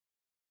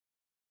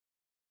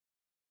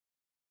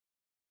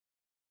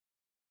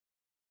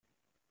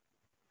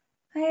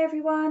Hi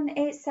everyone,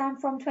 it's Sam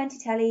from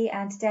 20Telly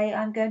and today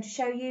I'm going to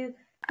show you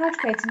how to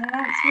create an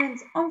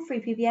announcement on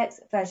FreePBX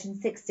version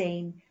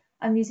 16.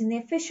 I'm using the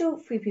official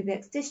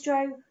FreePBX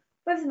distro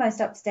with the most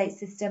up-to-date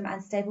system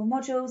and stable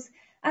modules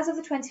as of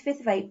the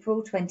 25th of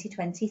April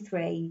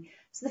 2023.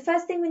 So the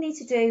first thing we need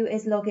to do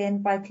is log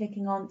in by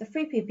clicking on the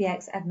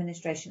FreePBX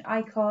administration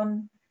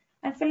icon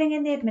and filling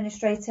in the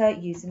administrator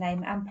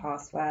username and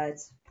password.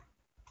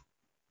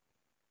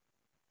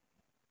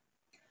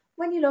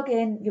 When you log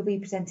in, you'll be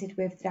presented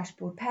with the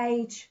dashboard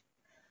page.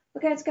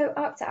 We're going to go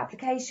up to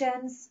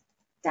Applications,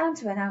 down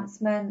to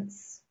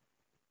Announcements,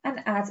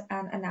 and add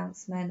an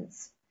announcement.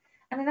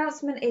 An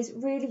announcement is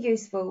really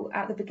useful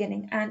at the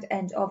beginning and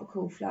end of a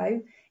call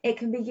flow. It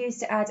can be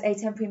used to add a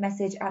temporary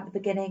message at the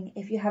beginning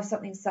if you have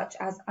something such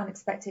as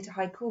unexpected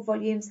high call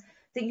volumes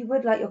that you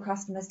would like your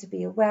customers to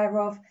be aware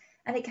of,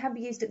 and it can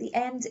be used at the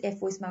end if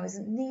voicemail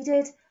isn't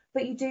needed,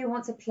 but you do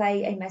want to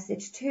play a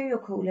message to your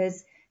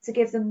callers to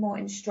give them more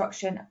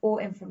instruction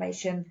or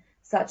information,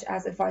 such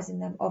as advising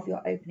them of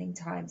your opening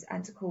times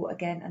and to call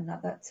again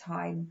another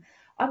time.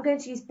 I'm going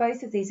to use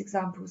both of these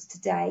examples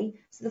today.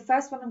 So the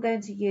first one I'm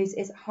going to use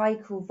is high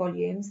call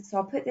volumes. So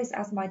I'll put this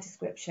as my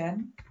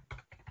description.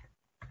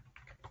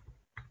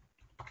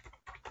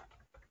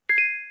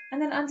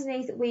 And then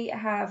underneath we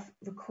have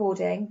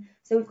recording.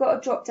 So we've got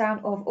a drop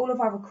down of all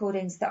of our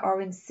recordings that are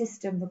in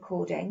system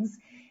recordings.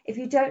 If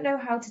you don't know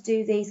how to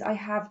do these, I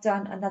have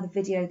done another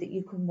video that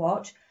you can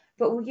watch,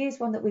 but we'll use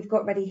one that we've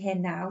got ready here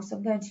now. So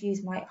I'm going to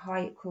use my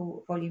high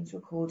call volumes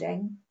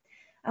recording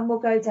and we'll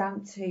go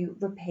down to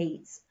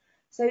repeat.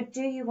 So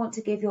do you want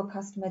to give your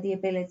customer the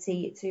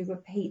ability to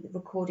repeat the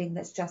recording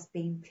that's just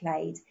been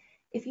played?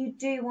 If you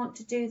do want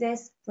to do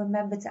this,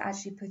 remember to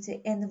actually put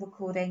it in the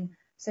recording.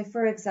 So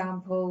for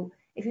example,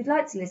 if you'd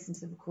like to listen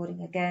to the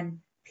recording again,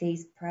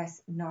 please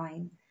press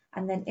 9.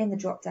 And then in the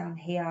drop down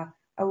here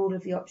are all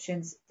of the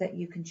options that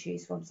you can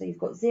choose from. So you've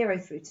got 0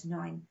 through to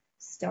 9,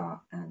 star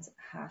and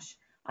hash.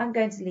 I'm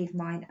going to leave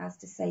mine as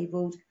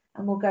disabled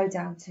and we'll go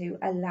down to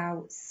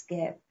allow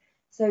skip.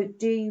 So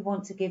do you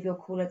want to give your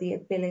caller the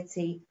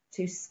ability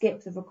to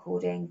skip the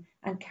recording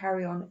and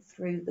carry on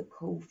through the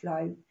call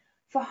flow?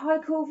 For high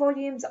call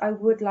volumes, I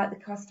would like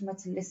the customer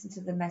to listen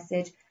to the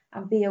message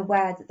and be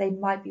aware that they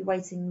might be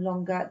waiting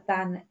longer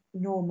than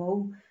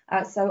normal.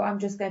 So I'm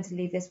just going to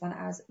leave this one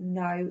as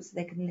no, so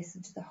they can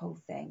listen to the whole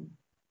thing.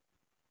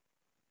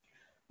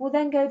 We'll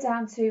then go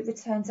down to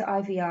return to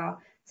IVR.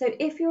 So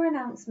if your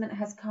announcement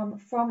has come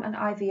from an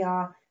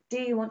IVR,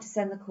 do you want to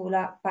send the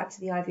caller back to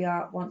the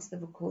IVR once the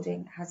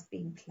recording has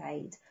been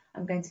played?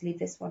 I'm going to leave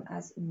this one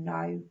as no.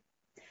 And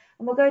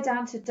we'll go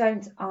down to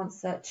don't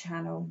answer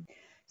channel.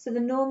 So the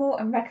normal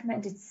and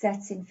recommended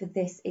setting for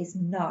this is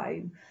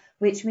no,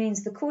 which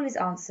means the call is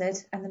answered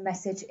and the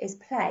message is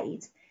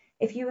played.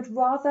 If you would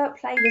rather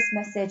play this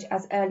message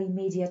as early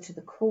media to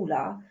the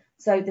caller,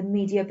 so the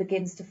media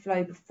begins to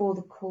flow before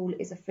the call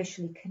is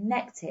officially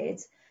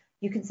connected,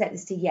 you can set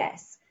this to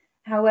yes.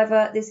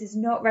 However, this is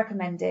not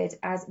recommended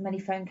as many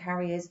phone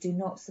carriers do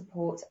not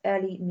support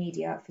early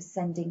media for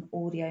sending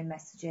audio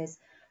messages.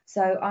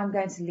 So I'm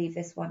going to leave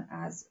this one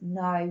as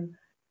no.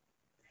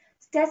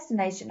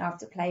 Destination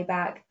after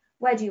playback.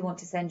 Where do you want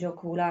to send your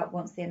caller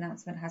once the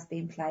announcement has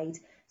been played?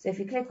 So if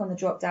you click on the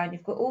drop down,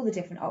 you've got all the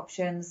different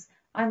options.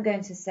 I'm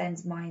going to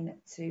send mine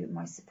to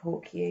my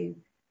support queue,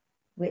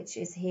 which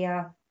is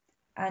here.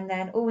 And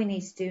then all we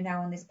need to do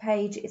now on this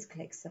page is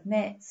click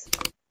submit.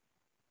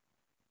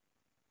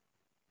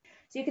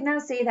 So you can now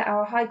see that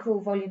our high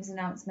call volumes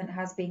announcement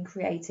has been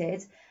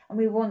created and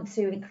we want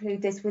to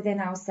include this within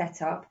our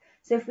setup.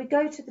 So if we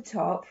go to the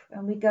top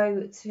and we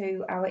go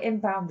to our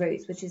inbound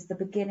routes, which is the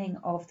beginning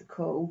of the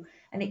call,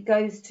 and it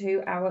goes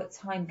to our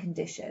time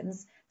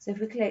conditions. So if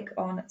we click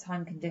on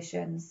time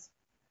conditions,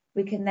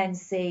 we can then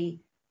see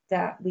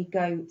that we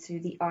go to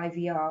the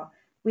IVR.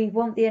 We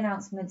want the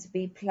announcement to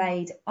be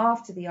played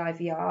after the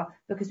IVR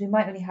because we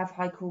might only have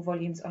high call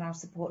volumes on our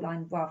support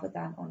line rather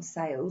than on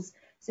sales.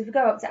 So if we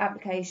go up to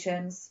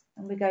applications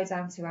and we go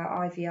down to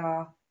our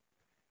IVR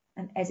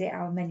and edit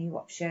our menu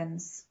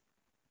options,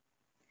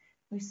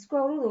 we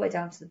scroll all the way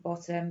down to the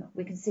bottom,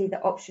 we can see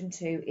that option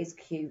 2 is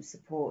queue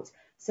support.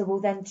 So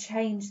we'll then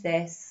change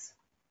this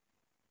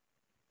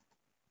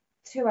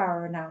to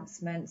our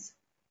announcements,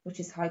 which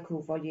is high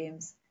call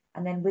volumes.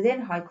 And then within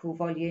high call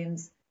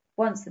volumes,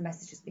 once the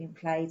message has been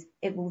played,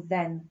 it will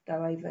then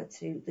go over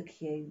to the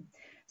queue.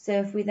 So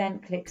if we then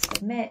click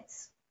submit,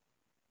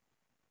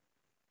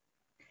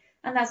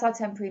 and that's our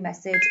temporary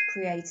message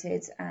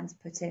created and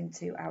put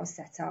into our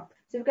setup.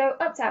 So we go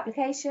up to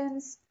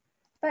applications,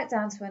 back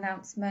down to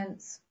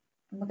announcements,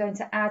 and we're going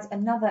to add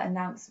another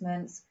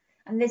announcement.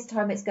 And this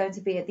time it's going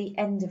to be at the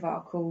end of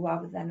our call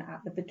rather than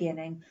at the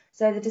beginning.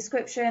 So the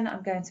description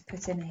I'm going to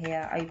put in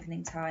here,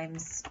 opening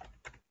times,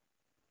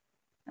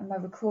 and my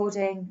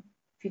recording.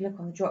 If you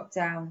look on the drop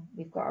down,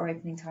 we've got our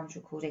opening times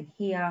recording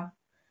here,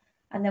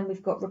 and then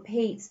we've got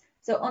repeat.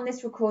 So on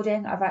this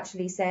recording, I've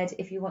actually said,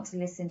 if you want to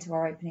listen to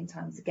our opening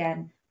times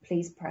again,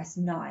 please press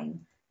 9.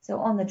 So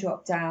on the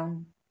drop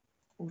down,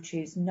 we'll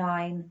choose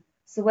 9.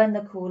 So when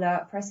the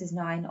caller presses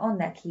 9 on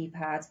their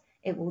keypad,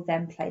 it will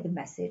then play the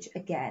message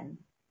again.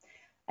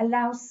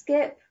 Allow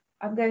skip.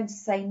 I'm going to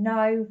say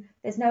no.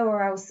 There's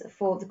nowhere else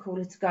for the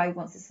caller to go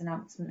once this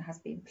announcement has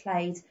been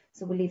played,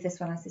 so we'll leave this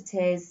one as it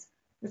is.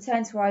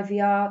 Return to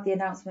IVR. The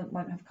announcement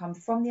won't have come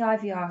from the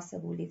IVR, so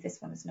we'll leave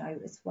this one as no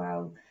as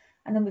well.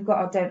 And then we've got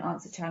our don't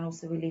answer channel,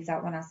 so we leave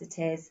that one as it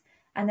is.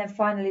 And then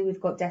finally, we've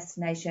got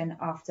destination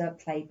after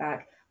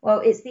playback.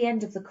 Well, it's the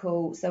end of the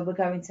call, so we're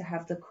going to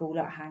have the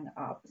caller hang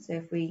up. So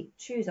if we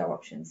choose our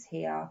options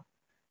here,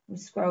 we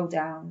scroll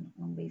down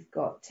and we've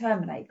got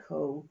terminate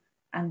call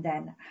and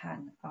then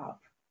hang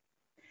up.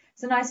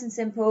 So nice and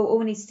simple. All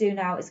we need to do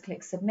now is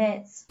click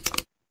submit. So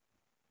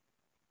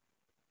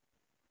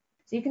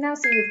you can now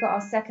see we've got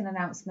our second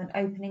announcement,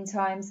 opening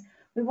times.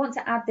 We want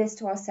to add this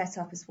to our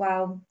setup as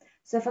well.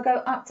 So if I go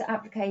up to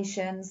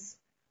applications,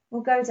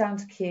 we'll go down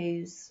to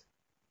queues.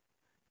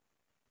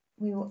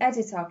 We will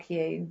edit our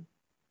queue.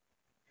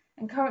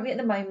 And currently at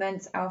the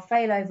moment, our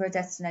failover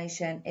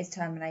destination is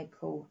terminate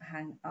call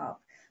hang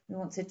up. We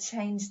want to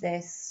change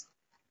this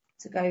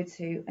to go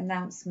to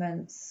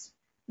announcements.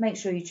 Make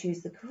sure you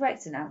choose the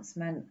correct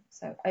announcement,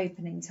 so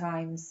opening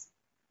times,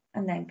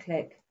 and then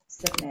click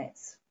submit.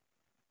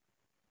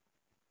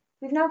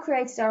 We've now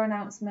created our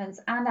announcements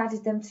and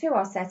added them to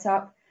our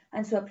setup,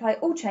 and to apply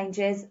all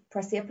changes,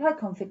 press the Apply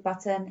Config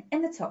button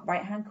in the top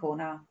right hand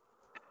corner.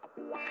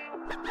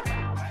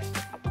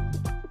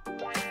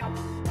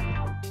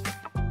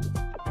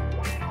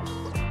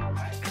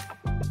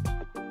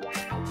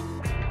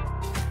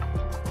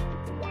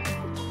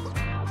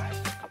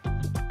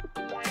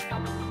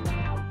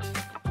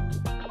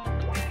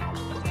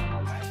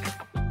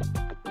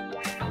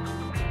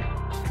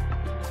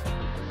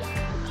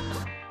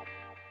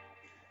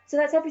 So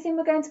that's everything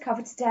we're going to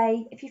cover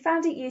today. If you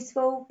found it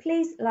useful,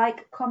 please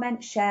like,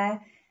 comment, share.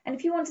 And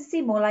if you want to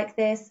see more like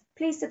this,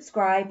 please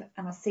subscribe,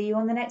 and I'll see you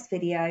on the next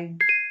video.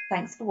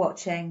 Thanks for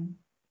watching.